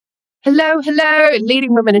Hello,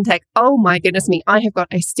 leading women in tech. Oh my goodness me, I have got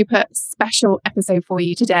a super special episode for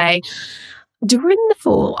you today. During the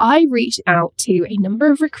fall, I reached out to a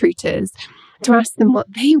number of recruiters to ask them what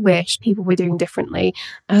they wish people were doing differently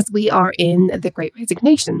as we are in the Great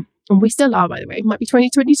Resignation. And we still are, by the way. It might be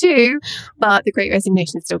 2022, but the Great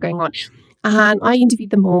Resignation is still going on. And I interviewed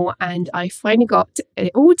them all, and I finally got it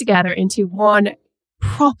all together into one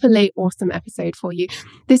properly awesome episode for you.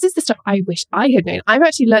 This is the stuff I wish I had known. I've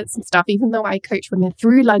actually learned some stuff, even though I coach women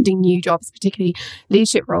through landing new jobs, particularly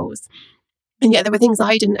leadership roles. And yet there were things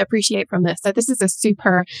I didn't appreciate from this. So this is a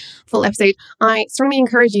super full episode. I strongly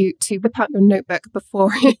encourage you to whip out your notebook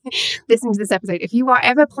before listening to this episode. If you are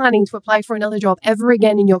ever planning to apply for another job ever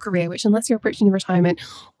again in your career, which unless you're approaching your retirement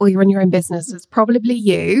or you run your own business, is probably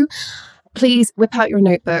you, please whip out your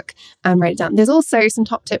notebook and write it down. There's also some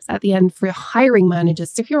top tips at the end for your hiring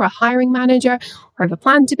managers. So if you're a hiring manager or have a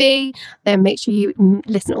plan to be, then make sure you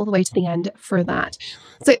listen all the way to the end for that.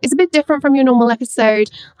 So it's a bit different from your normal episode.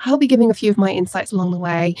 I'll be giving a few of my insights along the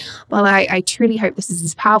way, but I truly hope this is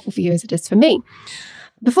as powerful for you as it is for me.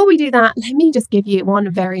 Before we do that, let me just give you one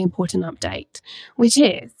very important update, which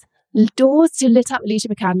is doors to Lit Up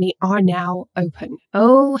Leadership Academy are now open.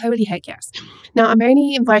 Oh, holy heck, yes. Now, I'm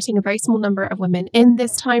only inviting a very small number of women in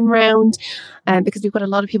this time round because we've got a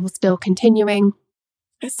lot of people still continuing.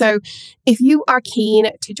 So if you are keen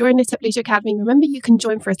to join Lit Up Leadership Academy, remember you can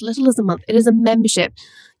join for as little as a month. It is a membership.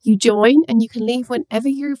 You join and you can leave whenever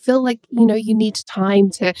you feel like, you need time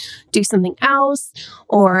to do something else,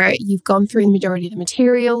 or you've gone through the majority of the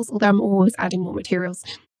materials, although I'm always adding more materials.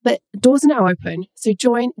 But doors are now open. So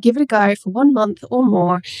join, give it a go for 1 month or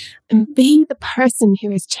more, and be the person who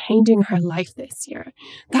is changing her life this year.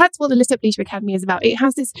 That's what the Lit Up Leadership Academy is about. It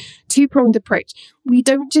has this two-pronged approach. We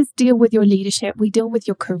don't just deal with your leadership, we deal with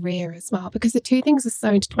your career as well, because the two things are so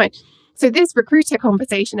intertwined. So this recruiter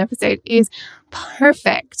conversation episode is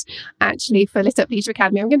perfect, actually, for Lit Up Leadership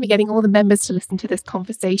Academy. I'm going to be getting all the members to listen to this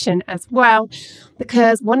conversation as well,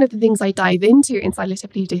 because one of the things I dive into inside Lit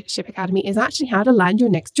Up Leadership Academy is actually how to land your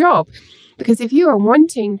next job. Because if you are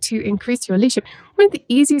wanting to increase your leadership, one of the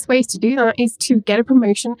easiest ways to do that is to get a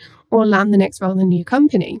promotion or land the next role in a new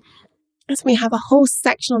company. So we have a whole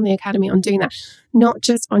section on the Academy on doing that, not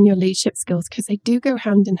just on your leadership skills, because they do go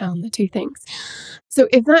hand in hand, the two things. So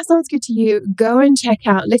if that sounds good to you, go and check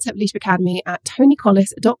out Lit Up Leadership Academy at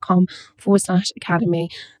tonycollis.com/academy.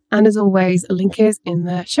 And as always, a link is in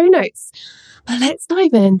the show notes. But let's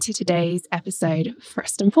dive into today's episode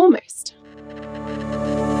first and foremost.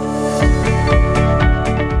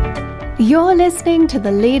 You're listening to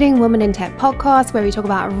the Leading Women in Tech podcast, where we talk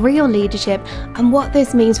about real leadership and what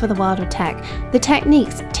this means for the world of tech, the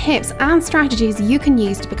techniques, tips, and strategies you can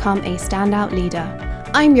use to become a standout leader.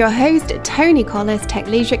 I'm your host, Tony Collis, tech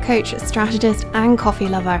leadership coach, strategist, and coffee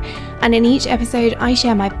lover. And in each episode, I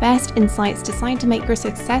share my best insights designed to make your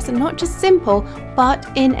success not just simple, but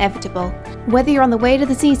inevitable. Whether you're on the way to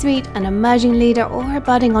the C-suite, an emerging leader, or a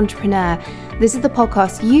budding entrepreneur, this is the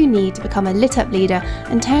podcast you need to become a lit up leader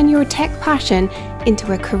and turn your tech passion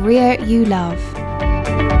into a career you love.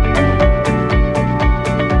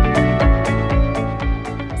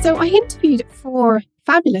 So I interviewed 4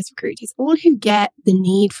 fabulous recruiters, all who get the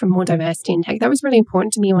need for more diversity in tech. That was really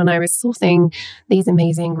important to me when I was sourcing these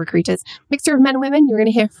amazing recruiters. Mixture of men and women. You're going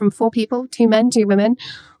to hear from 4 people, 2 men, 2 women,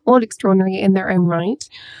 all extraordinary in their own right.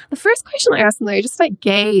 The first question I asked them, though, just to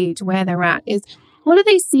gauge where they're at, is what do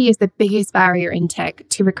they see as the biggest barrier in tech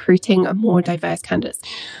to recruiting a more diverse candidates?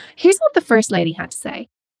 Here's what the first lady had to say.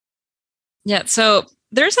 Yeah, so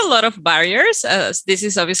there's a lot of barriers. This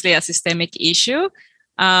is obviously a systemic issue.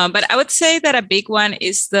 But I would say that a big one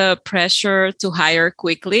is the pressure to hire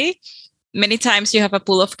quickly. Many times you have a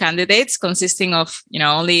pool of candidates consisting of,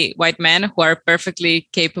 only white men who are perfectly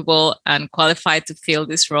capable and qualified to fill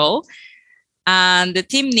this role. And the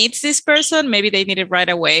team needs this person. Maybe they need it right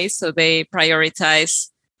away. So they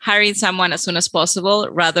prioritize hiring someone as soon as possible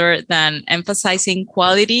rather than emphasizing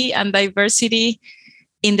quality and diversity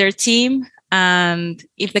in their team. And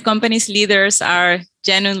if the company's leaders are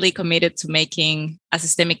genuinely committed to making a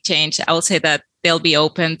systemic change, I will say that they'll be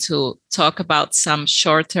open to talk about some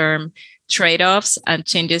short-term trade-offs and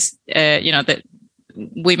changes, that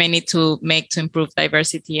we may need to make to improve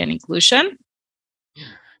diversity and inclusion.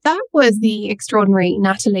 That was the extraordinary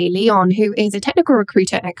Natalie Leon, who is a technical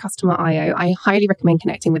recruiter at Customer.io. I highly recommend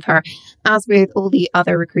connecting with her, as with all the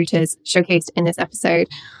other recruiters showcased in this episode.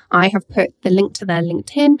 I have put the link to their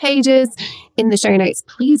LinkedIn pages in the show notes.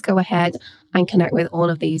 Please go ahead and connect with all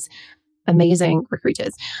of these amazing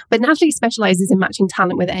recruiters. But Natalie specializes in matching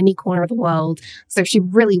talent with any corner of the world. So she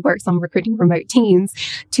really works on recruiting remote teams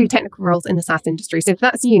to technical roles in the SaaS industry. So if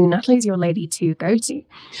that's you, Natalie's your lady to go to.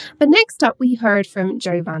 But next up, we heard from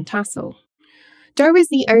Joe Van Tassel. Joe is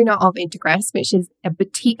the owner of Integress, which is a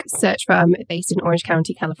boutique search firm based in Orange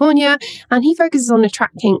County, California, and he focuses on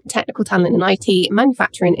attracting technical talent in IT,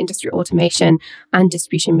 manufacturing, industry automation, and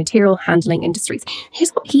distribution material handling industries.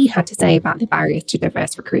 Here's what he had to say about the barriers to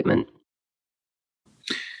diverse recruitment.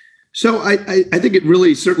 So I think it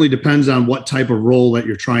really certainly depends on what type of role that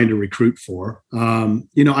you're trying to recruit for.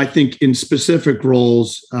 I think in specific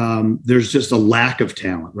roles, there's just a lack of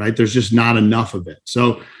talent, right? There's just not enough of it.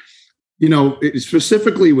 So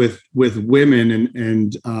specifically with women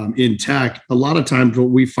and in tech, a lot of times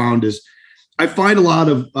what we found is I find a lot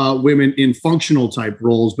of women in functional type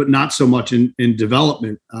roles, but not so much in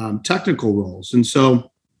development, technical roles. And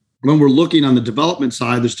so when we're looking on the development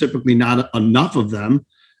side, there's typically not enough of them.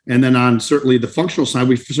 And then on certainly the functional side,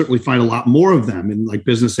 we certainly find a lot more of them in like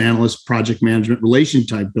business analyst, project management, relation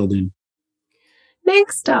type building.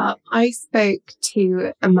 Next up, I spoke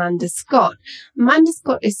to Amanda Scott. Amanda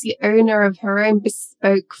Scott is the owner of her own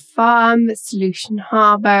bespoke farm, Solution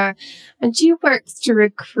Harbor, and she works to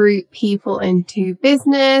recruit people into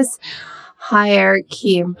business, hire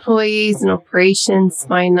key employees in operations,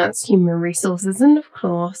 finance, human resources, and of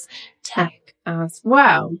course, tech as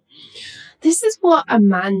well. This is what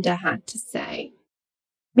Amanda had to say.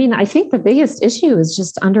 I think the biggest issue is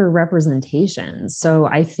just underrepresentation. So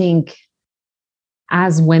I think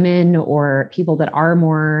as women or people that are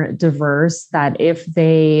more diverse, that if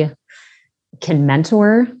they can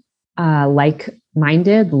mentor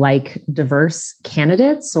like-minded, like diverse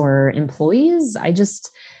candidates or employees,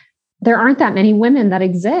 there aren't that many women that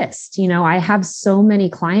exist. I have so many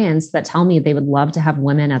clients that tell me they would love to have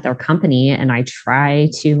women at their company, and I try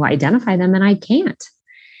to identify them and I can't.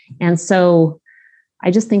 And so I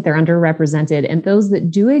just think they're underrepresented. And those that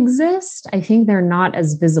do exist, I think they're not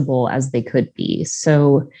as visible as they could be.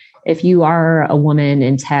 So if you are a woman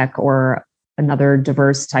in tech or another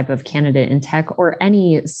diverse type of candidate in tech or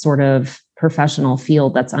any sort of professional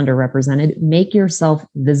field that's underrepresented, make yourself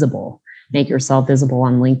visible. Make yourself visible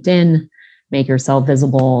on LinkedIn, make yourself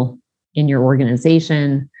visible in your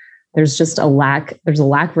organization. There's just a lack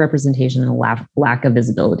of representation and a lack of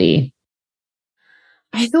visibility.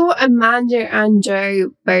 I thought Amanda and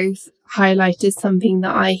Joe both highlighted something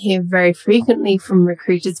that I hear very frequently from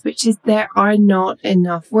recruiters, which is there are not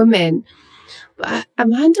enough women. But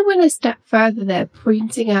Amanda went a step further there,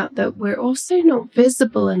 pointing out that we're also not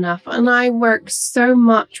visible enough. And I work so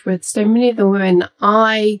much with so many of the women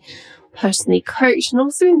I personally coach and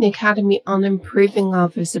also in the academy on improving our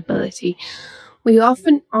visibility. We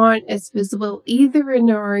often aren't as visible either in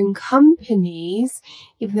our own companies,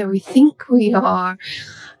 even though we think we are,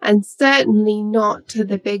 and certainly not to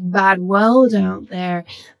the big bad world out there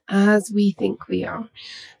as we think we are.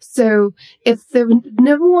 So if the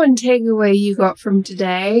number one takeaway you got from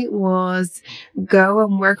today was go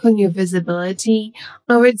and work on your visibility,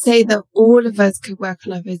 I would say that all of us could work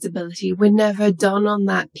on our visibility. We're never done on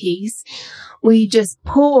that piece. We just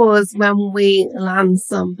pause when we land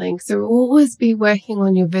something. So always be working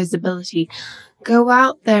on your visibility. Go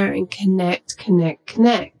out there and connect.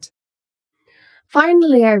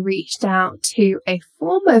 Finally, I reached out to a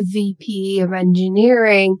former VP of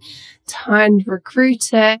engineering turned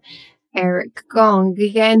recruiter, Eric Gong.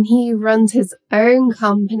 Again, he runs his own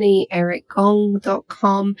company,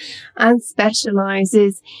 ericgong.com, and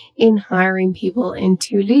specializes in hiring people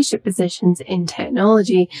into leadership positions in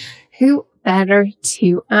technology. Who better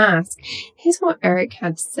to ask? Here's what Eric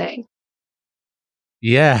had to say.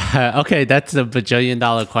 Yeah, okay, that's a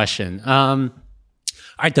bajillion-dollar question.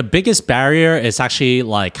 All right, the biggest barrier is actually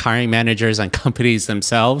like hiring managers and companies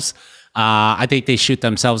themselves. I think they shoot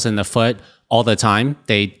themselves in the foot all the time.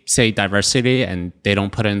 They say diversity and they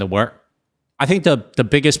don't put in the work. I think the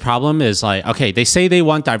biggest problem is like, okay, they say they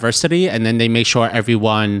want diversity and then they make sure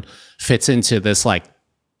everyone fits into this like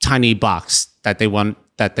tiny box that they want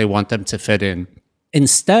them to fit in.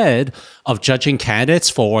 Instead of judging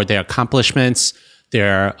candidates for their accomplishments,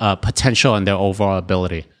 their potential, and their overall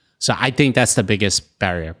ability. So I think that's the biggest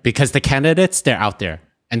barrier because the candidates, they're out there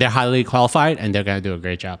and they're highly qualified and they're going to do a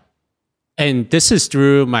great job. And this is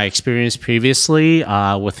through my experience previously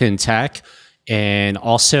within tech and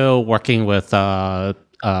also working with some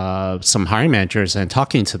hiring managers and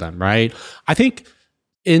talking to them, right? I think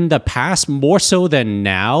in the past, more so than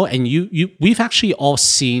now, and we've actually all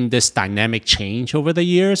seen this dynamic change over the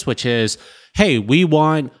years, which is, hey, we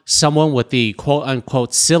want someone with the quote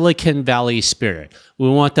unquote Silicon Valley spirit. We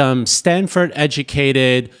want them Stanford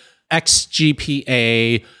educated, X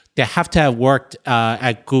GPA. They have to have worked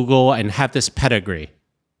at Google and have this pedigree,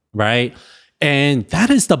 right? And that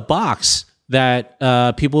is the box that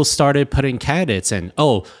people started putting candidates in.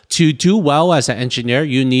 Oh, to do well as an engineer,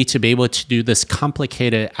 you need to be able to do this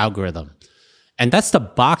complicated algorithm. And that's the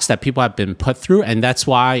box that people have been put through. And that's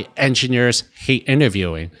why engineers hate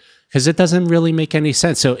interviewing, because it doesn't really make any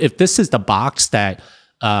sense. So if this is the box that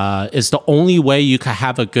is the only way you can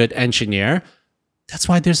have a good engineer, that's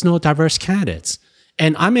why there's no diverse candidates.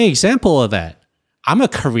 And I'm an example of that. I'm a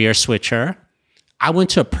career switcher. I went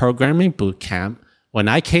to a programming boot camp. When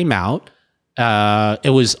I came out, it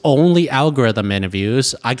was only algorithm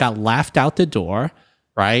interviews. I got laughed out the door,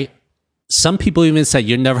 right? Some people even said,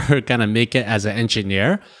 you're never going to make it as an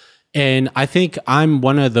engineer. And I think I'm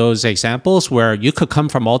one of those examples where you could come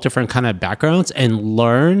from all different kind of backgrounds and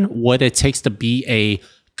learn what it takes to be a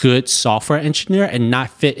good software engineer and not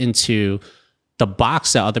fit into the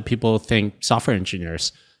box that other people think software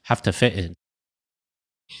engineers have to fit in.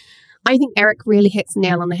 I think Eric really hits the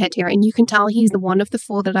nail on the head here. And you can tell he's the one of the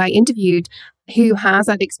 4 that I interviewed who has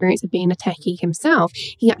that experience of being a techie himself.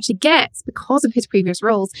 He actually gets, because of his previous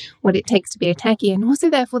roles, what it takes to be a techie, and also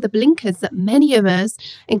therefore the blinkers that many of us,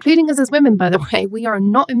 including us as women, by the way, we are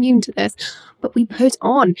not immune to this, but we put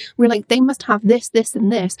on. We're like, they must have this, this,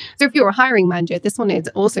 and this. So if you're a hiring manager, this one is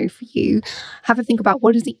also for you. Have a think about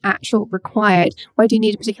what is the actual required. Why do you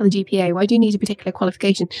need a particular GPA? Why do you need a particular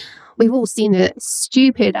qualification? We've all seen the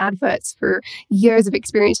stupid adverts for years of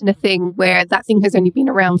experience in a thing where that thing has only been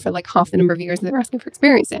around for like half the number of years that they're asking for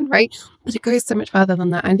experience in, right? But it goes so much further than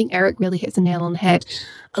that. I think Eric really hits the nail on the head.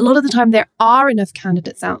 A lot of the time, there are enough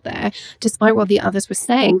candidates out there, despite what the others were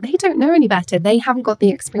saying. They don't know any better. They haven't got the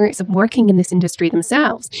experience of working in this industry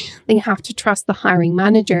themselves. They have to trust the hiring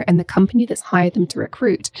manager and the company that's hired them to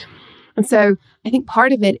recruit. And so I think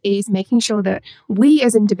part of it is making sure that we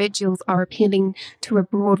as individuals are appealing to a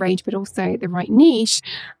broad range, but also the right niche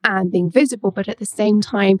and being visible. But at the same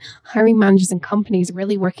time, hiring managers and companies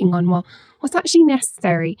really working on, well, what's actually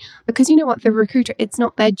necessary? Because you know what, the recruiter, it's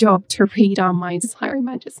not their job to read our minds as hiring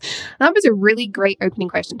managers. That was a really great opening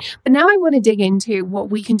question. But now I want to dig into what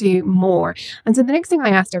we can do more. And so the next thing I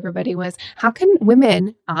asked everybody was, how can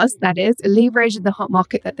women, us that is, leverage the hot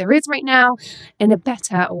market that there is right now in a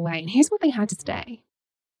better way? And here's what they had to say.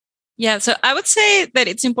 Yeah, so I would say that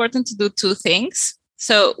it's important to do 2 things.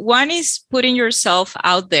 So one is putting yourself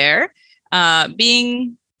out there,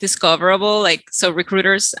 being discoverable, like so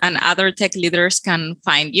recruiters and other tech leaders can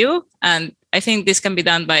find you. And I think this can be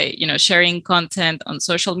done by, sharing content on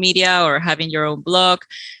social media or having your own blog,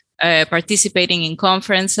 participating in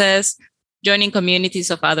conferences, joining communities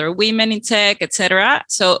of other women in tech, etc.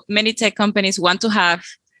 So many tech companies want to have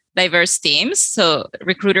diverse teams. So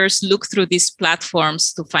recruiters look through these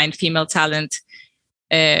platforms to find female talent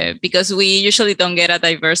because we usually don't get a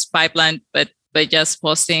diverse pipeline, but by just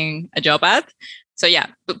posting a job ad. So yeah,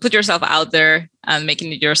 put yourself out there and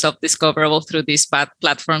making yourself discoverable through these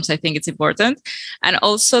platforms. I think it's important. And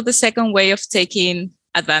also the second way of taking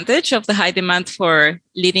advantage of the high demand for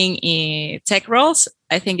leading in tech roles,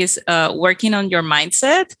 I think is working on your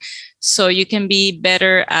mindset. So you can be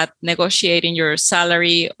better at negotiating your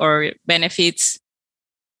salary or benefits.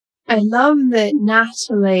 I love that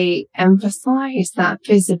Natalie emphasized that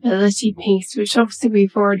visibility piece, which obviously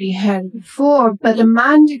we've already heard before, but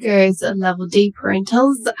Amanda goes a level deeper and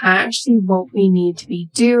tells us actually what we need to be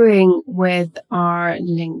doing with our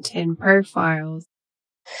LinkedIn profiles.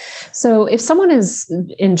 So if someone is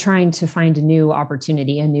in trying to find a new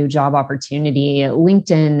opportunity, a new job opportunity,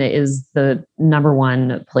 LinkedIn is the number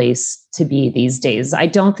one place to be these days. I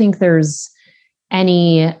don't think there's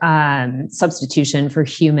any substitution for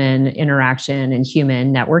human interaction and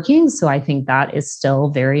human networking. So I think that is still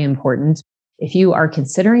very important. If you are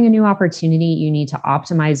considering a new opportunity, you need to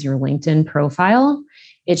optimize your LinkedIn profile.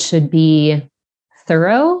 It should be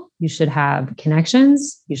thorough. You should have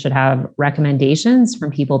connections. You should have recommendations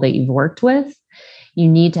from people that you've worked with. You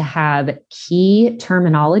need to have key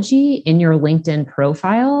terminology in your LinkedIn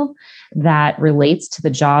profile that relates to the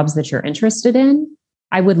jobs that you're interested in.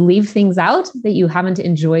 I would leave things out that you haven't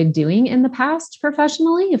enjoyed doing in the past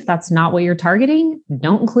professionally. If that's not what you're targeting,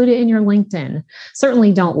 don't include it in your LinkedIn.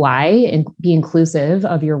 Certainly don't lie and be inclusive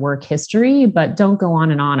of your work history, but don't go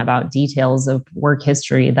on and on about details of work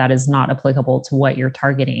history that is not applicable to what you're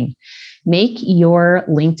targeting. Make your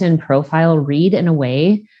LinkedIn profile read in a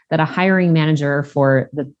way that a hiring manager for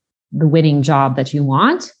the winning job that you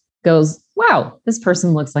want goes, wow, this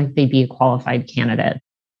person looks like they'd be a qualified candidate.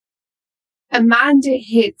 Amanda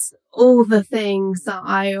hits all the things that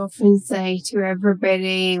I often say to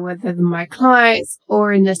everybody, whether they're my clients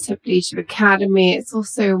or in the Tip Leadership Academy. It's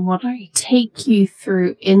also what I take you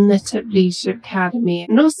through in the Tip Leadership Academy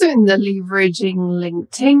and also in the Leveraging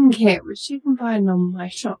LinkedIn kit, which you can find on my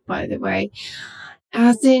shop, by the way.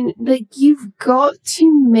 As in, like, you've got to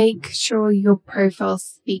make sure your profile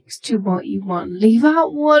speaks to what you want. Leave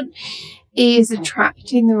out what is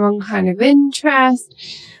attracting the wrong kind of interest.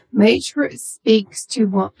 Make sure it speaks to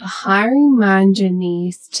what the hiring manager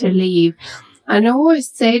needs to leave. And I always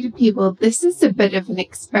say to people, this is a bit of an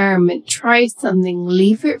experiment. Try something,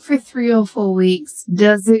 leave it for 3 or 4 weeks.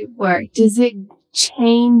 Does it work? Does it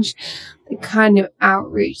change the kind of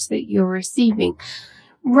outreach that you're receiving?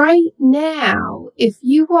 Right now, if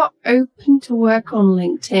you are open to work on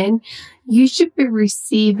LinkedIn, you should be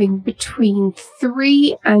receiving between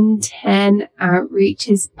 3 and 10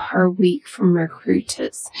 outreaches per week from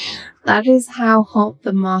recruiters. That is how hot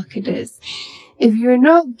the market is. If you're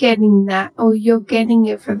not getting that, or you're getting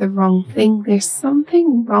it for the wrong thing, there's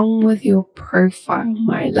something wrong with your profile,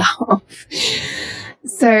 my love.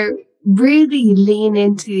 So really lean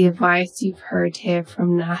into the advice you've heard here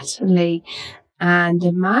from Natalie and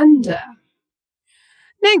Amanda.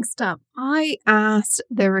 Next up, I asked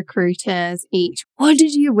the recruiters each, what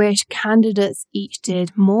did you wish candidates each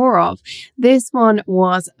did more of? This one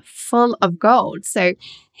was full of gold. So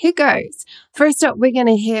here goes. First up, we're going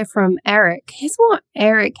to hear from Eric. Here's what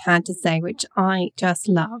Eric had to say, which I just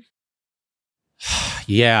love.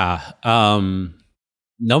 Yeah.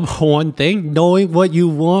 Number one thing, knowing what you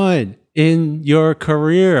want in your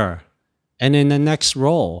career and in the next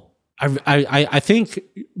role. I think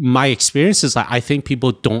my experience is like, I think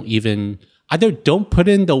people don't even either don't put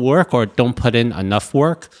in the work or don't put in enough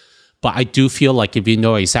work. But I do feel like if you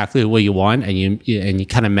know exactly what you want and you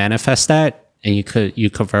kind of manifest that and you could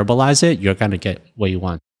verbalize it, you're gonna get what you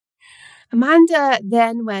want. Amanda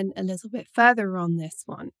then went a little bit further on this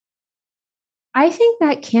one. I think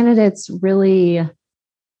that candidates really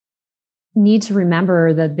need to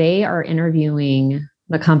remember that they are interviewing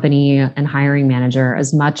the company and hiring manager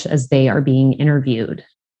as much as they are being interviewed.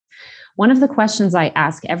 One of the questions I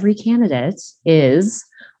ask every candidate is,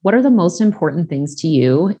 what are the most important things to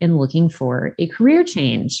you in looking for a career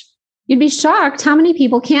change? You'd be shocked how many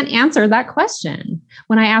people can't answer that question.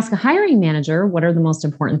 When I ask a hiring manager, what are the most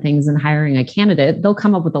important things in hiring a candidate, they'll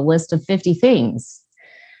come up with a list of 50 things.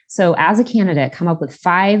 So as a candidate, come up with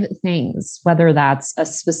 5 things, whether that's a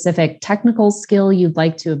specific technical skill you'd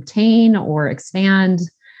like to obtain or expand,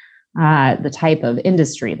 the type of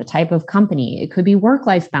industry, the type of company. It could be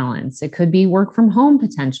work-life balance. It could be work from home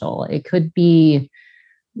potential. It could be,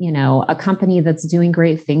 a company that's doing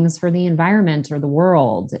great things for the environment or the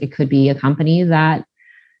world. It could be a company that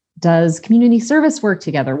does community service work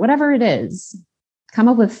together, whatever it is. Come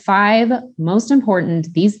up with 5 most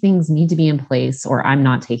important, these things need to be in place or I'm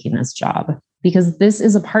not taking this job, because this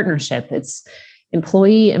is a partnership. It's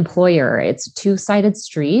employee-employer. It's a 2-sided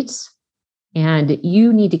street, and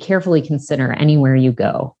you need to carefully consider anywhere you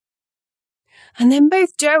go. And then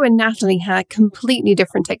both Joe and Natalie had completely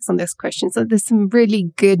different takes on this question. So there's some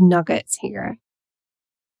really good nuggets here.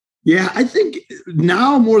 Yeah, I think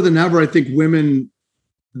now more than ever, I think women,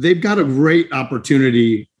 they've got a great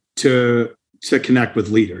opportunity to connect with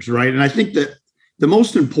leaders, right? And I think that the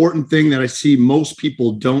most important thing that I see most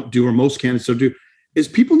people don't do, or most candidates don't do, is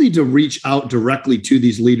people need to reach out directly to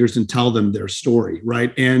these leaders and tell them their story,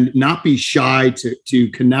 right? And not be shy to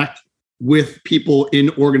connect with people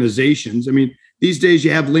in organizations. I mean, these days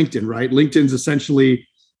you have LinkedIn, right? LinkedIn's essentially,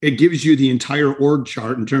 it gives you the entire org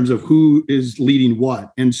chart in terms of who is leading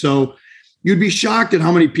what. And so you'd be shocked at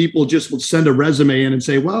how many people just will send a resume in and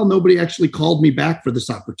say, well, nobody actually called me back for this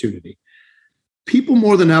opportunity. People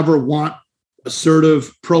more than ever want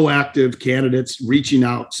assertive, proactive candidates reaching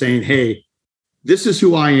out saying, hey, this is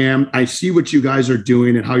who I am. I see what you guys are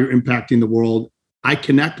doing and how you're impacting the world. I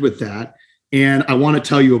connect with that. And I want to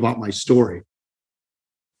tell you about my story.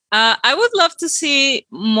 I would love to see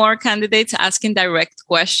more candidates asking direct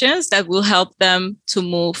questions that will help them to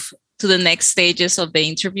move to the next stages of the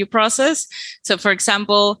interview process. So, for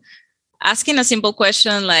example, asking a simple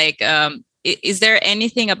question like, is there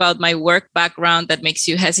anything about my work background that makes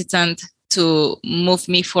you hesitant to move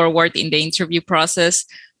me forward in the interview process?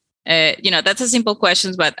 That's a simple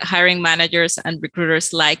question, but hiring managers and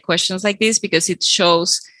recruiters like questions like this because it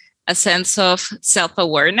shows a sense of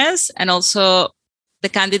self-awareness, and also the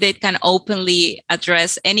candidate can openly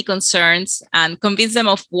address any concerns and convince them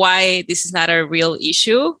of why this is not a real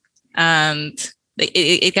issue. And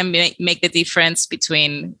it can make the difference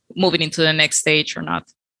between moving into the next stage or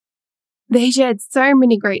not. They shared so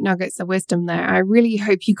many great nuggets of wisdom there. I really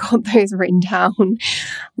hope you got those written down.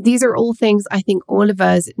 These are all things I think all of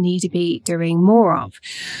us need to be doing more of.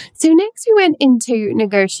 So next we went into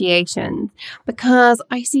negotiations, because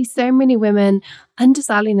I see so many women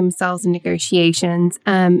underselling themselves in negotiations,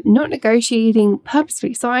 not negotiating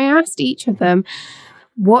purposefully. So I asked each of them,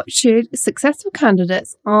 what should successful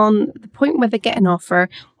candidates on the point where they get an offer,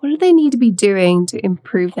 what do they need to be doing to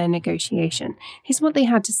improve their negotiation? Here's what they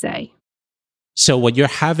had to say. So when you're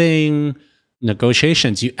having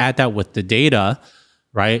negotiations, you add that with the data,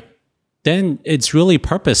 right? Then it's really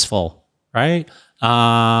purposeful, right?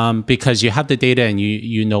 Because you have the data and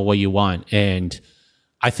you know what you want. And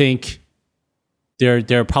I think there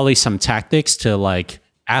are probably some tactics to like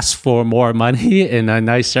ask for more money in a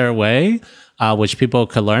nicer way, which people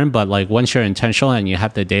could learn. But like once you're intentional and you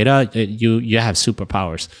have the data, you have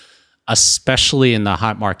superpowers, especially in the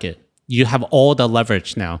hot market. You have all the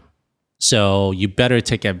leverage now. So you better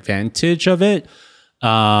take advantage of it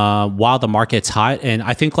while the market's hot. And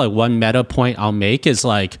I think like one meta point I'll make is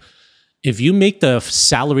like, if you make the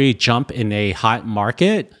salary jump in a hot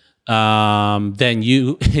market, then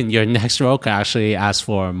you in your next role can actually ask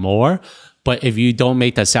for more. But if you don't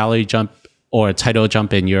make the salary jump or a title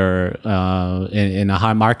jump in your in a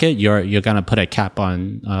high market, you're gonna put a cap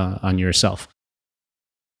on yourself.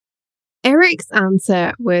 Eric's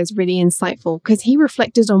answer was really insightful because he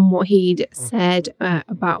reflected on what he'd said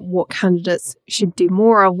about what candidates should do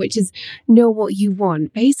more of, which is know what you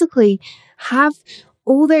want. Basically, have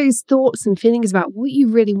all those thoughts and feelings about what you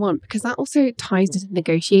really want, because that also ties into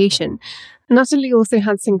negotiation. Natalie also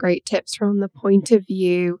had some great tips from the point of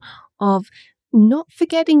view of not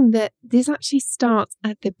forgetting that this actually starts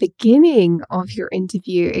at the beginning of your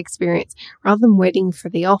interview experience rather than waiting for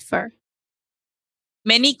the offer.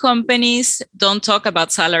 Many companies don't talk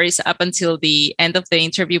about salaries up until the end of the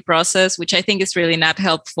interview process, which I think is really not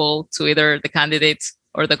helpful to either the candidate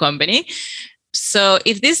or the company. So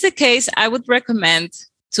if this is the case, I would recommend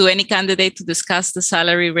to any candidate to discuss the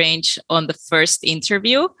salary range on the first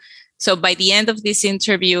interview. So by the end of this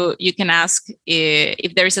interview, you can ask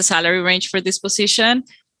if there is a salary range for this position.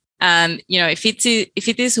 And if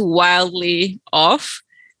it is wildly off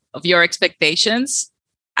of your expectations,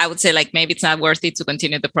 I would say like maybe it's not worth it to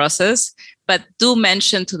continue the process, but do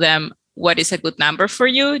mention to them what is a good number for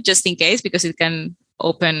you, just in case, because it can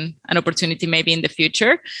open an opportunity maybe in the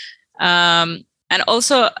future. And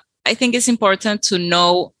also, I think it's important to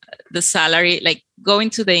know the salary, like going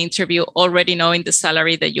to the interview already knowing the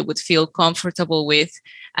salary that you would feel comfortable with,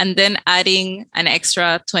 and then adding an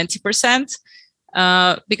extra 20%,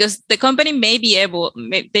 because the company may be able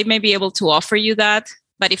to offer you that.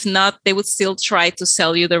 But if not, they would still try to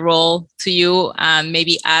sell you the role to you and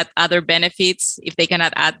maybe add other benefits if they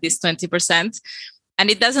cannot add this 20%.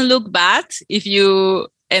 And it doesn't look bad if you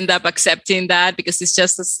end up accepting that, because it's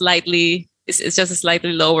just a slightly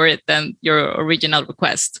lower than your original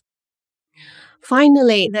request.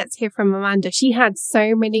 Finally, let's hear from Amanda. She had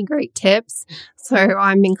so many great tips, so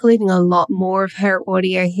I'm including a lot more of her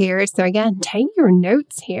audio here. So again, take your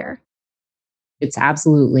notes here. It's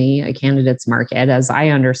absolutely a candidate's market. As I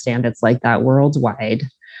understand, it's like that worldwide.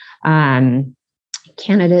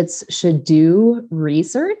 Candidates should do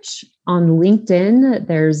research. On LinkedIn,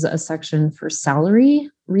 there's a section for salary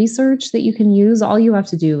research that you can use. All you have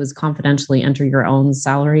to do is confidentially enter your own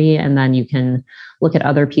salary, and then you can look at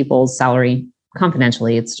other people's salary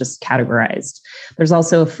confidentially. It's just categorized. There's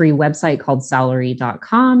also a free website called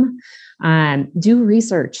salary.com. Do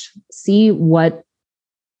research. See what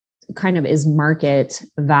kind of is market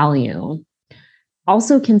value.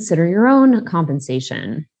 Also consider your own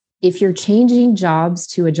compensation. If you're changing jobs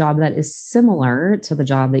to a job that is similar to the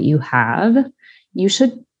job that you have, you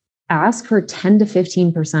should ask for 10 to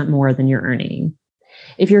 15% more than you're earning.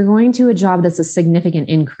 If you're going to a job that's a significant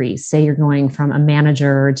increase, say you're going from a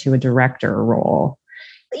manager to a director role,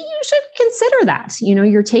 you should consider that.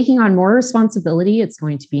 You're taking on more responsibility. It's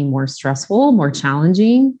going to be more stressful, more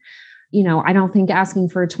challenging. I don't think asking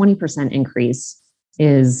for a 20% increase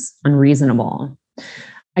is unreasonable.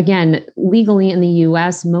 Again, legally in the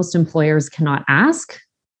US, most employers cannot ask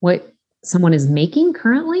what someone is making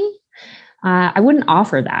currently. I wouldn't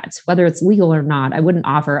offer that, whether it's legal or not. I wouldn't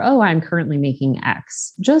offer, I'm currently making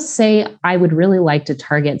X. Just say, I would really like to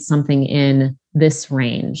target something in this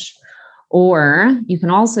range. Or you can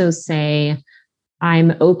also say,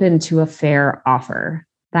 I'm open to a fair offer.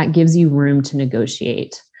 That gives you room to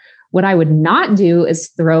negotiate. What I would not do is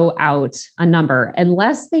throw out a number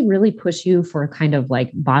unless they really push you for a kind of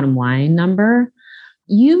like bottom line number.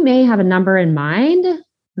 You may have a number in mind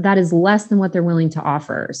that is less than what they're willing to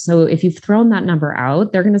offer. So if you've thrown that number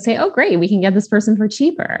out, they're going to say, oh, great, we can get this person for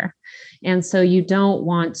cheaper. And so you don't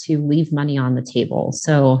want to leave money on the table.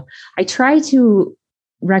 So I try to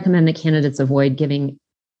recommend that candidates avoid giving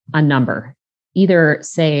a number. Either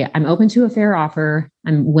say, I'm open to a fair offer.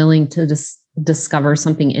 I'm willing to discover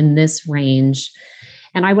something in this range.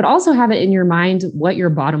 And I would also have it in your mind what your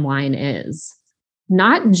bottom line is.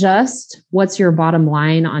 Not just what's your bottom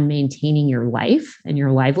line on maintaining your life and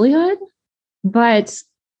your livelihood, but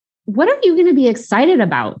what are you going to be excited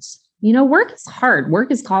about? Work is hard.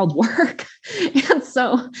 Work is called work. And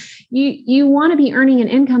so you want to be earning an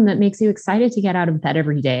income that makes you excited to get out of bed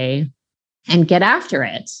every day and get after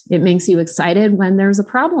it. It makes you excited when there's a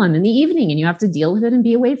problem in the evening and you have to deal with it and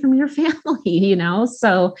be away from your family,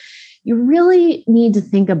 So you really need to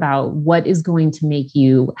think about what is going to make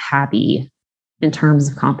you happy in terms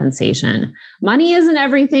of compensation. Money isn't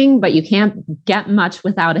everything, but you can't get much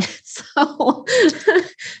without it. So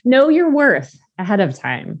know your worth ahead of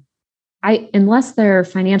time. Unless they're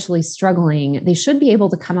financially struggling, they should be able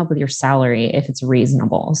to come up with your salary if it's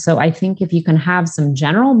reasonable. So I think if you can have some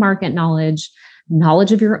general market knowledge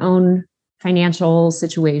of your own financial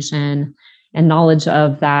situation, and knowledge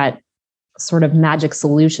of that sort of magic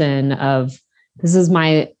solution of this is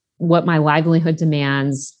what my livelihood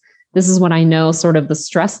demands. This is what I know sort of the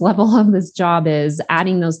stress level of this job is,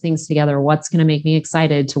 adding those things together. What's going to make me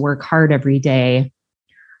excited to work hard every day?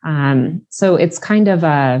 So it's kind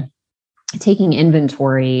of taking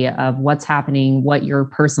inventory of what's happening, what your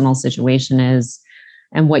personal situation is,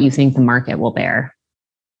 and what you think the market will bear.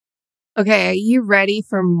 Okay, are you ready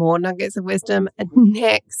for more nuggets of wisdom? And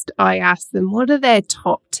next, I asked them what are their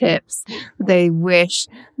top tips they wish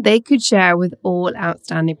they could share with all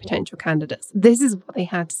outstanding potential candidates. This is what they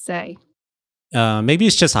had to say. Maybe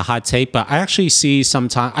it's just a hot take, but I actually see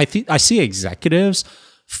sometimes, I see executives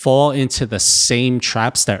fall into the same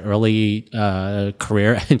traps that early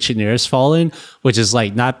career engineers fall in, which is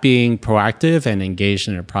like not being proactive and engaged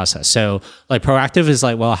in the process. So like proactive is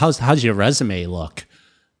like, well, how's your resume look?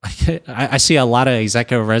 I see a lot of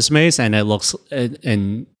executive resumes and it looks,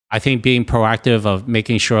 and I think being proactive of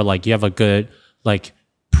making sure like you have a good like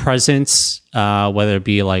presence, whether it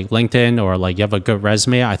be like LinkedIn or like you have a good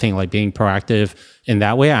resume, I think like being proactive in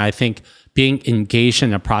that way, I think being engaged in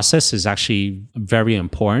the process is actually very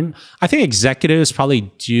important. I think executives probably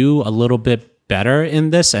do a little bit better in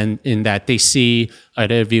this, and in that they see an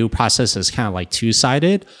interview process as kind of like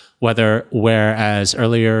two-sided, whereas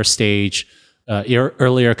earlier stage,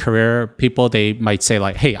 earlier career people, they might say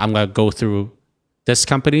like, hey, I'm going to go through this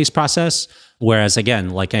company's process. Whereas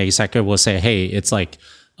again, like an executive will say, hey, it's like,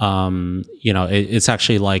 it's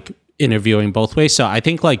actually like interviewing both ways. So I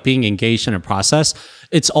think like being engaged in a process,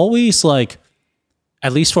 it's always like,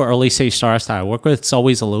 at least for early stage startups that I work with, it's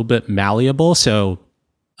always a little bit malleable. So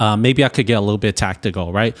maybe I could get a little bit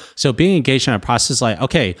tactical, right? So being engaged in a process, like,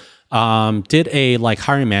 okay, did a like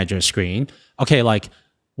hiring manager screen. Okay, like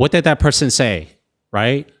what did that person say,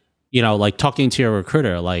 right? Like talking to your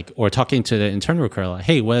recruiter, like, or talking to the internal recruiter, like,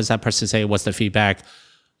 hey, what does that person say? What's the feedback?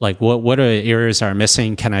 Like, what are the areas that are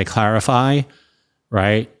missing? Can I clarify,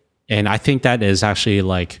 right? And I think that is actually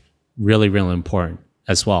like really, really important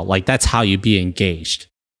as well. Like that's how you be engaged.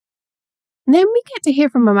 And then we get to hear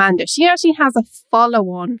from Amanda. She actually has a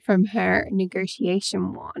follow-on from her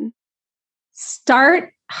negotiation one.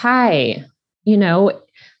 Start high.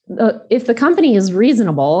 If the company is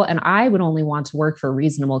reasonable, and I would only want to work for a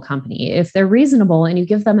reasonable company, if they're reasonable and you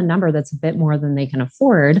give them a number that's a bit more than they can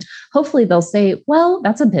afford, hopefully they'll say, well,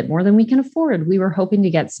 that's a bit more than we can afford. We were hoping to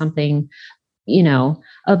get something,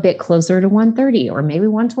 a bit closer to 130 or maybe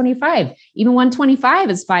 125. Even 125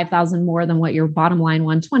 is 5,000 more than what your bottom line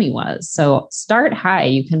 120 was. So start high.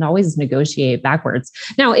 You can always negotiate backwards.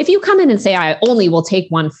 Now, if you come in and say, I only will take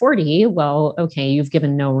 140, well, okay, you've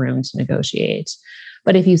given no room to negotiate.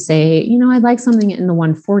 But if you say, I'd like something in the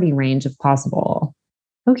 140 range if possible,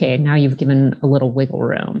 okay, now you've given a little wiggle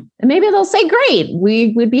room. And maybe they'll say, great,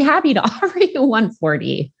 we would be happy to offer you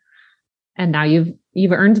 140. And now you've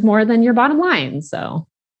earned more than your bottom line. So,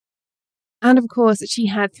 and of course, she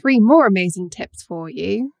had 3 more amazing tips for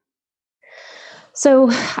you. So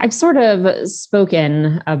I've sort of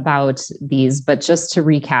spoken about these, but just to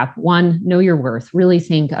recap, 1, know your worth. Really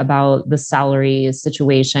think about the salary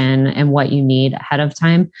situation and what you need ahead of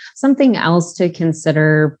time. Something else to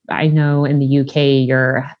consider, I know in the UK,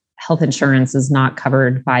 your health insurance is not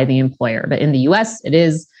covered by the employer, but in the US, it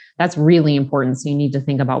is. That's really important. So you need to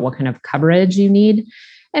think about what kind of coverage you need.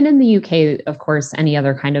 And in the UK, of course, any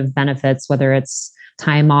other kind of benefits, whether it's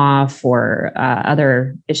time off or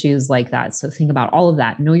other issues like that. So think about all of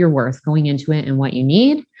that. Know your worth going into it and what you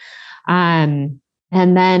need. And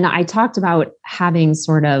then I talked about having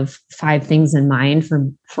sort of 5 things in mind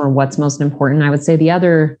for what's most important. I would say the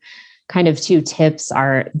other kind of 2 tips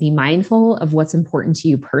are be mindful of what's important to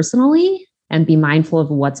you personally and be mindful of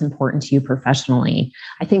what's important to you professionally.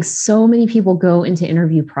 I think so many people go into the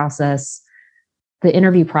interview process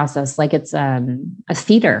like it's a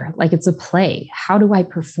theater, like it's a play. How do I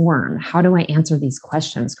perform? How do I answer these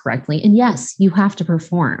questions correctly? And yes, you have to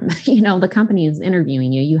perform. The company is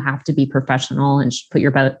interviewing you. You have to be professional and put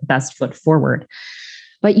your best foot forward.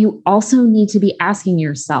 But you also need to be asking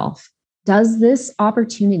yourself, does this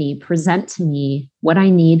opportunity present to me what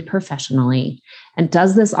I need professionally? And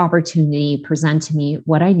does this opportunity present to me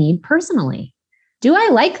what I need personally? Do I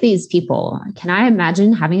like these people? Can I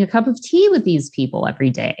imagine having a cup of tea with these people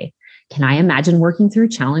every day? Can I imagine working through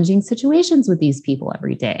challenging situations with these people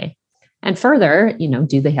every day? And further,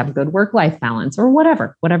 do they have a good work-life balance or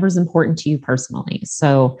whatever's important to you personally?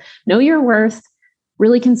 So know your worth,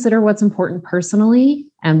 really consider what's important personally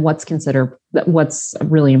and what's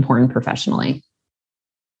really important professionally.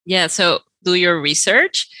 Yeah. So do your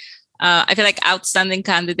research. I feel like outstanding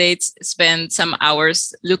candidates spend some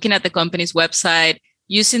hours looking at the company's website,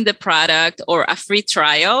 using the product or a free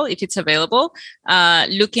trial if it's available,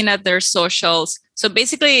 looking at their socials. So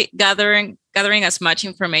basically gathering as much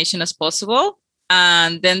information as possible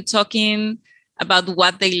and then talking about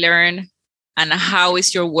what they learn and how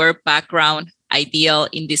is your work background ideal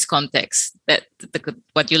in this context,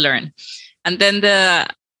 what you learn. And then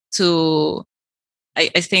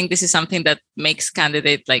I think this is something that makes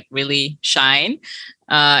candidates really shine,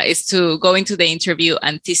 is to go into the interview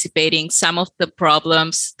anticipating some of the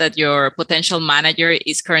problems that your potential manager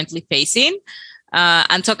is currently facing,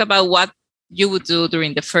 and talk about what you would do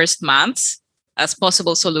during the first months as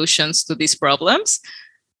possible solutions to these problems.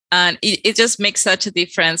 And it just makes such a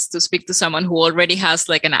difference to speak to someone who already has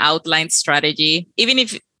an outlined strategy, even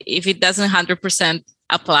if it doesn't 100%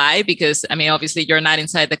 apply, because obviously you're not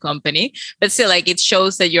inside the company, but still it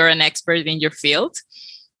shows that you're an expert in your field.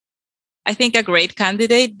 I think a great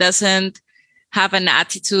candidate doesn't have an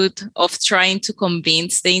attitude of trying to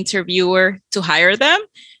convince the interviewer to hire them,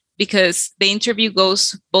 because the interview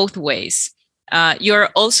goes both ways. You're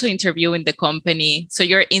also interviewing the company, so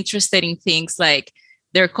you're interested in things like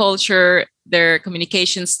their culture, their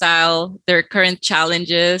communication style, their current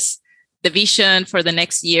challenges, the vision for the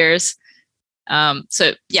next years.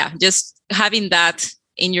 So yeah, just having that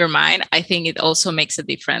in your mind, I think it also makes a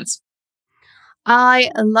difference. I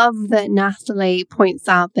love that Natalie points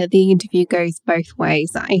out that the interview goes both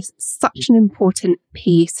ways. That is such an important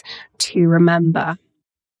piece to remember.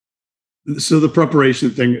 So the preparation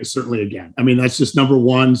thing is certainly, again, that's just number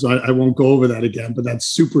one. So I won't go over that again, but that's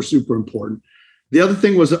super, super important. The other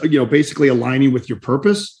thing was, basically aligning with your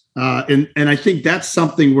purpose. And I think that's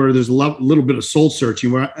something where there's a little bit of soul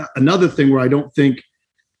searching. Another thing where I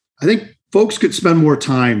think folks could spend more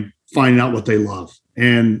time finding out what they love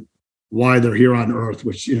and why they're here on earth,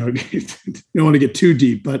 which, you don't want to get too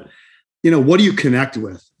deep, but, what do you connect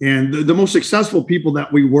with? And the most successful people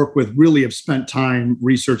that we work with really have spent time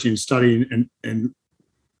researching, studying, and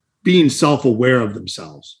being self-aware of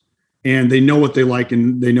themselves. And they know what they like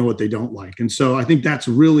and they know what they don't like. And so I think that's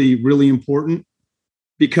really, really important,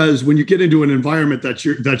 because when you get into an environment that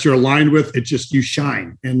you're aligned with, you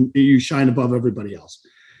shine above everybody else.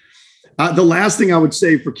 The last thing I would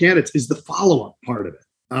say for candidates is the follow-up part of it.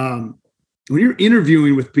 When you're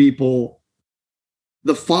interviewing with people,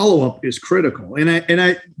 the follow-up is critical.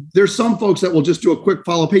 And there's some folks that will just do a quick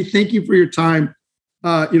follow-up. Hey, thank you for your time.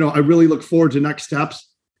 I really look forward to next steps.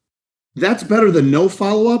 That's better than no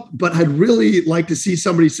follow-up, but I'd really like to see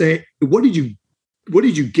somebody say, what did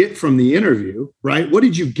you get from the interview, right? What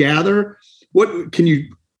did you gather? What can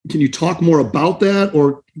you talk more about that?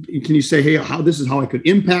 Or can you say, hey, this is how I could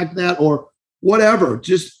impact that, or whatever?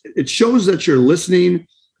 Just, it shows that you're listening.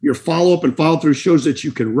 Your follow-up and follow-through shows that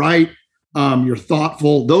you can write. You're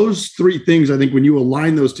thoughtful. Those 3 things, I think when you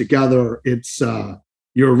align those together,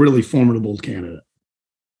 you're a really formidable candidate.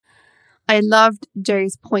 I loved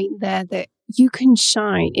Joe's point there that you can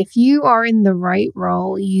shine. If you are in the right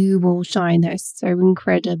role, you will shine. That's so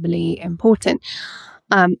incredibly important.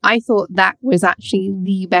 I thought that was actually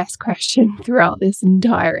the best question throughout this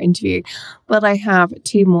entire interview, but I have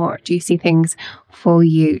 2 more juicy things for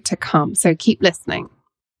you to come. So keep listening.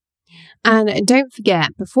 And don't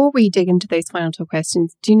forget, before we dig into those final 2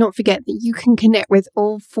 questions, do not forget that you can connect with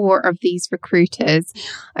all 4 of these recruiters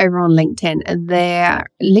over on LinkedIn. Their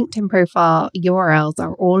LinkedIn profile URLs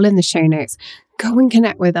are all in the show notes. go and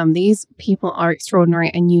connect with them. These people are extraordinary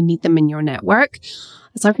and you need them in your network.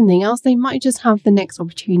 Aside from anything else, they might just have the next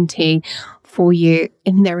opportunity for you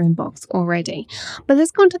in their inbox already. But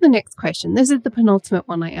let's go on to the next question. This is the penultimate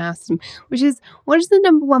one I asked them, which is, what is the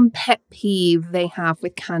number one pet peeve they have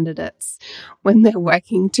with candidates when they're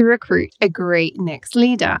working to recruit a great next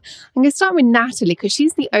leader? I'm going to start with Natalie because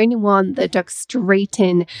she's the only one that dug straight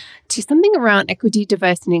in to something around equity,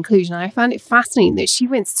 diversity, and inclusion. I found it fascinating that she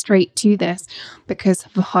went straight to this because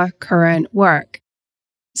of her current work.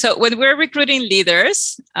 So when we're recruiting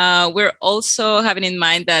leaders, we're also having in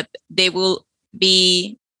mind that they will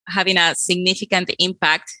be having a significant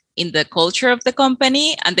impact in the culture of the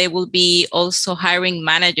company, and they will be also hiring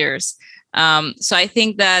managers. So I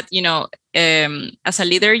think that, as a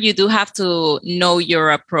leader, you do have to know your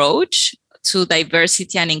approach to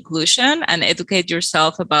diversity and inclusion and educate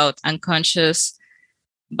yourself about unconscious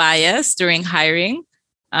bias during hiring,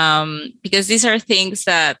 because these are things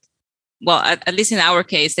that, well, at least in our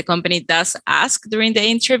case, the company does ask during the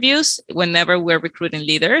interviews whenever we're recruiting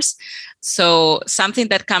leaders. So something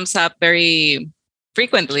that comes up very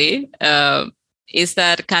frequently is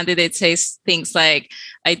that candidates say things like,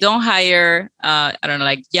 I don't hire,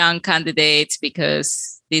 like young candidates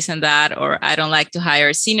because this and that, or I don't like to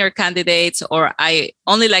hire senior candidates, or I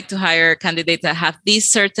only like to hire candidates that have this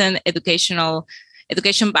certain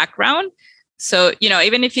education background. So,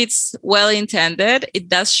 even if it's well-intended, it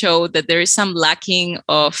does show that there is some lacking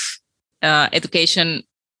of education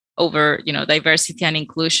over, diversity and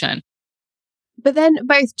inclusion. But then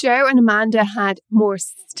both Joe and Amanda had more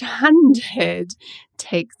standard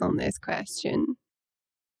takes on this question.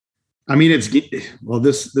 I mean,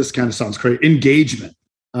 this kind of sounds crazy. Engagement.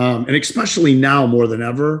 And especially now more than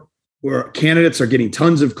ever, where candidates are getting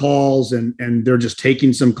tons of calls and they're just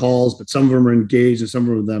taking some calls, but some of them are engaged and some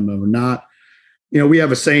of them are not. We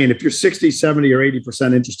have a saying, if you're 60, 70, or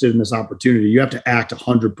 80% interested in this opportunity, you have to act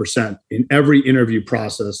 100% in every interview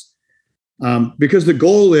process. Because the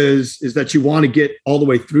goal is that you want to get all the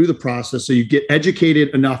way through the process so you get educated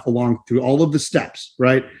enough along through all of the steps,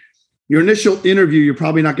 right? Your initial interview, you're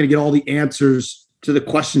probably not going to get all the answers to the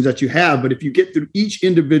questions that you have. But if you get through each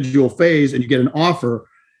individual phase and you get an offer,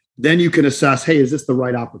 then you can assess, hey, is this the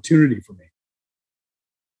right opportunity for me?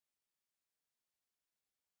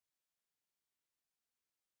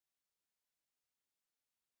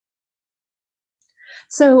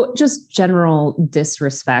 So just general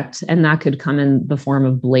disrespect, and that could come in the form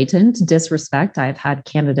of blatant disrespect. I've had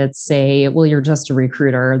candidates say, well, you're just a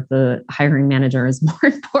recruiter. The hiring manager is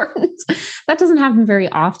more important. That doesn't happen very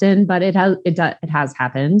often, but it has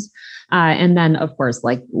happened. And then, of course,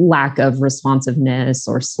 like lack of responsiveness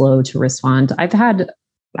or slow to respond. I've had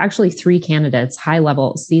actually 3 candidates,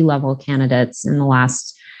 high-level, C-level candidates in the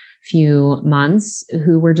last few months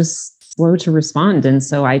who were just slow to respond. And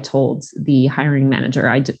so I told the hiring manager,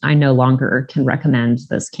 I no longer can recommend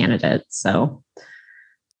this candidate. So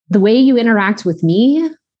the way you interact with me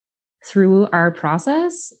through our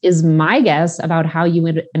process is my guess about how you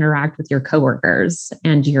would interact with your coworkers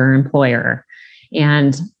and your employer.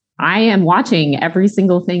 And I am watching every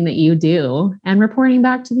single thing that you do and reporting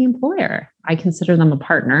back to the employer. I consider them a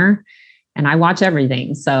partner and I watch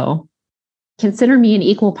everything. So consider me an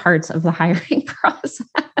equal part of the hiring process.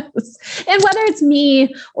 And whether it's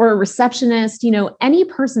me or a receptionist, any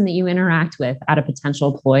person that you interact with at a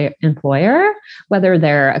potential employer, whether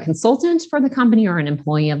they're a consultant for the company or an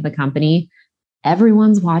employee of the company,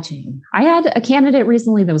 everyone's watching. I had a candidate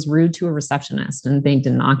recently that was rude to a receptionist and they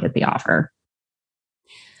did not get the offer.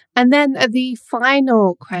 And then the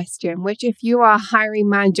final question, which if you are a hiring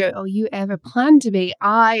manager or you ever plan to be,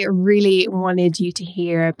 I really wanted you to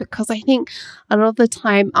hear, because I think a lot of the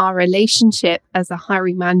time our relationship as a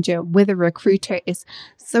hiring manager with a recruiter is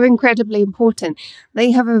so incredibly important.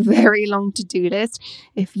 They have a very long to-do list.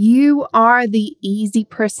 If you are the easy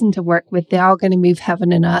person to work with, they are going to move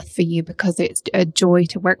heaven and earth for you because it's a joy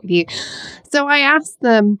to work with you. So I asked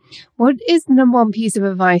them, what is the number one piece of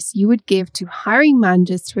advice you would give to hiring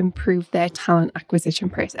managers to improve their talent acquisition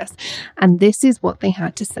process? And this is what they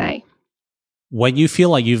had to say. When you feel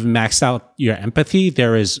like you've maxed out your empathy,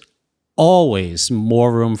 there is always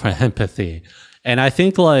more room for empathy. And I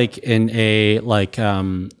think like in a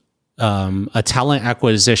talent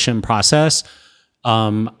acquisition process,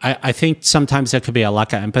 I think sometimes there could be a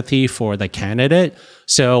lack of empathy for the candidate.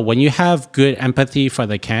 So when you have good empathy for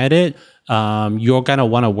the candidate, you're going to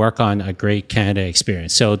want to work on a great candidate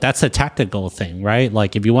experience. So that's a tactical thing, right?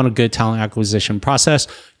 Like if you want a good talent acquisition process,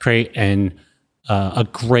 create a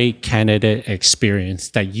great candidate experience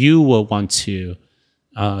that you will want to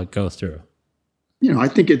go through. I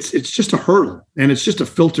think it's just a hurdle, and it's just to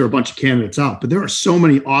filter a bunch of candidates out. But there are so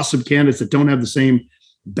many awesome candidates that don't have the same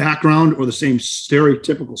background or the same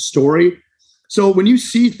stereotypical story. So when you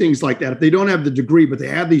see things like that, if they don't have the degree, but they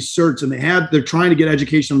have these certs and they're trying to get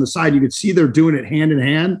education on the side, you can see they're doing it hand in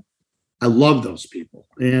hand. I love those people.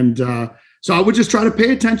 And so I would just try to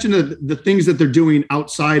pay attention to the things that they're doing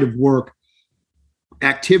outside of work,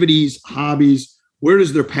 activities, hobbies. Where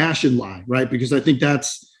does their passion lie, right? Because I think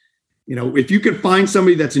that's, if you can find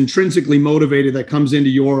somebody that's intrinsically motivated that comes into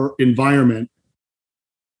your environment,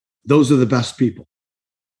 those are the best people.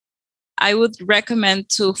 I would recommend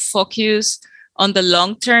to focus on the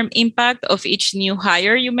long-term impact of each new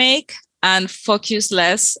hire you make and focus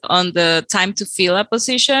less on the time to fill a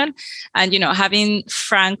position, and having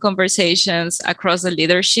frank conversations across the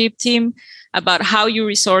leadership team about how you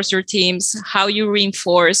resource your teams, how you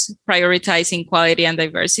reinforce prioritizing quality and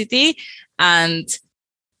diversity, and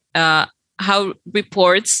how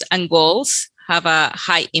reports and goals have a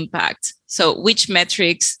high impact. So which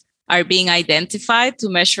metrics are being identified to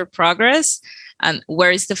measure progress and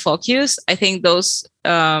where is the focus? I think those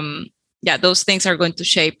things are going to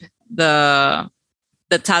shape the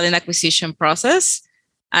talent acquisition process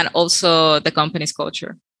and also the company's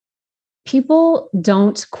culture. People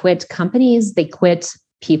don't quit companies, they quit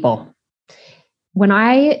people. When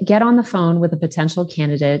I get on the phone with a potential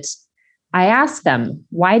candidate, I ask them,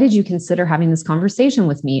 why did you consider having this conversation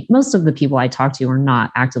with me? Most of the people I talk to are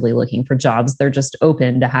not actively looking for jobs. They're just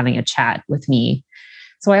open to having a chat with me.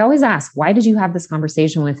 So I always ask, why did you have this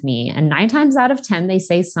conversation with me? And 9 times out of 10, they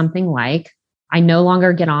say something like, I no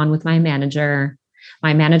longer get on with my manager.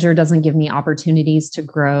 My manager doesn't give me opportunities to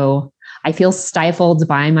grow. I feel stifled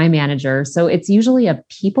by my manager. So it's usually a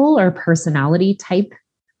people or personality type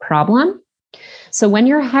problem. So when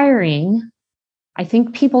you're hiring, I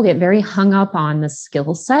think people get very hung up on the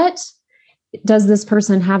skill set. Does this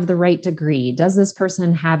person have the right degree? Does this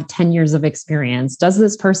person have 10 years of experience? Does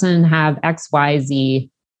this person have X, Y, Z,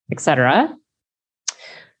 etc.?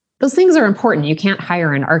 Those things are important. You can't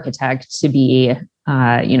hire an architect to be,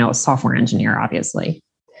 a software engineer, obviously.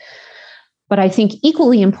 But I think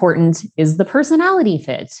equally important is the personality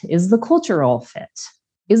fit, is the cultural fit,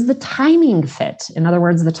 is the timing fit. In other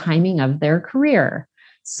words, the timing of their career.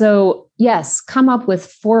 So yes, come up with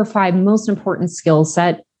 4 or 5 most important skill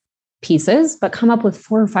set pieces, but come up with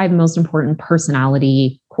 4 or 5 most important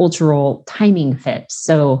personality, cultural, timing fit.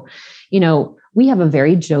 So, we have a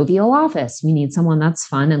very jovial office. We need someone that's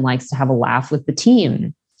fun and likes to have a laugh with the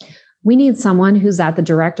team. We need someone who's at the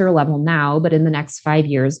director level now, but in the next 5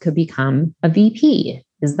 years could become a VP.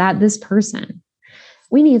 Is that this person?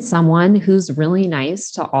 We need someone who's really nice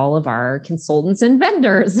to all of our consultants and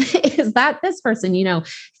vendors. Is that this person?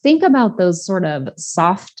 Think about those sort of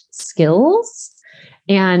soft skills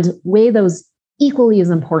and weigh those equally as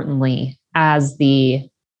importantly as the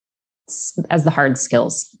hard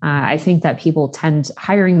skills. I think that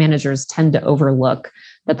hiring managers tend to overlook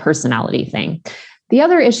the personality thing. The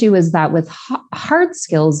other issue is that with hard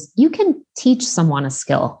skills, you can teach someone a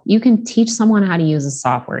skill. You can teach someone how to use a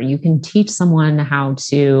software. You can teach someone how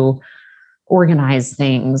to organize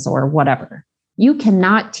things or whatever. You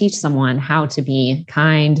cannot teach someone how to be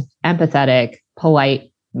kind, empathetic,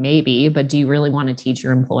 polite, maybe, but do you really want to teach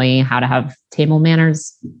your employee how to have table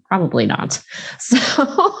manners? Probably not.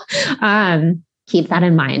 So keep that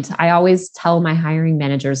in mind. I always tell my hiring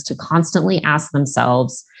managers to constantly ask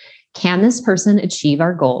themselves, can this person achieve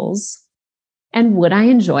our goals? And would I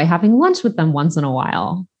enjoy having lunch with them once in a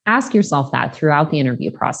while? Ask yourself that throughout the interview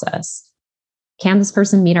process. Can this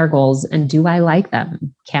person meet our goals? And do I like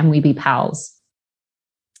them? Can we be pals?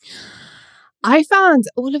 I found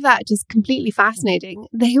all of that just completely fascinating.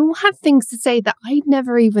 They all had things to say that I'd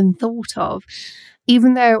never even thought of,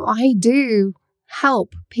 even though I do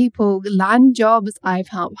help people land jobs. I've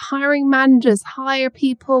helped hiring managers hire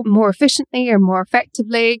people more efficiently or more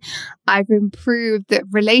effectively. I've improved the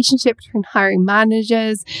relationship between hiring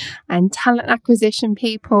managers and talent acquisition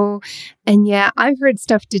people. And yeah, I've heard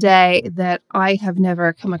stuff today that I have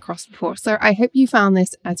never come across before. So I hope you found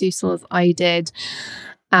this as useful as I did.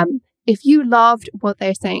 If you loved what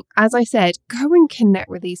they're saying, as I said, go and connect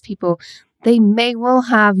with these people. They may well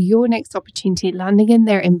have your next opportunity landing in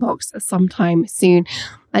their inbox sometime soon.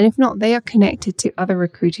 And if not, they are connected to other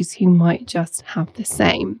recruiters who might just have the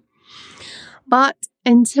same. But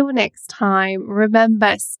until next time,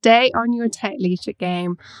 remember, stay on your tech leadership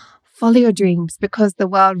game. Follow your dreams, because the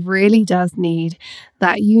world really does need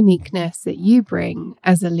that uniqueness that you bring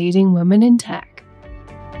as a leading woman in tech.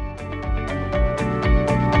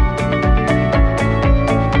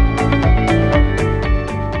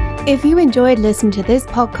 If you enjoyed listening to this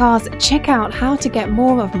podcast, check out how to get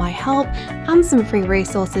more of my help and some free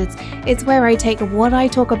resources. It's where I take what I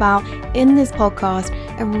talk about in this podcast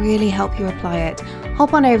and really help you apply it.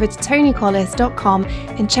 Hop on over to tonycollis.com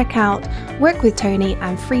and check out Work with Tony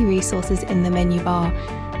and free resources in the menu bar.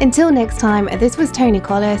 Until next time, this was Tony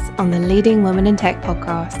Collis on the Leading Women in Tech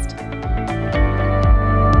podcast.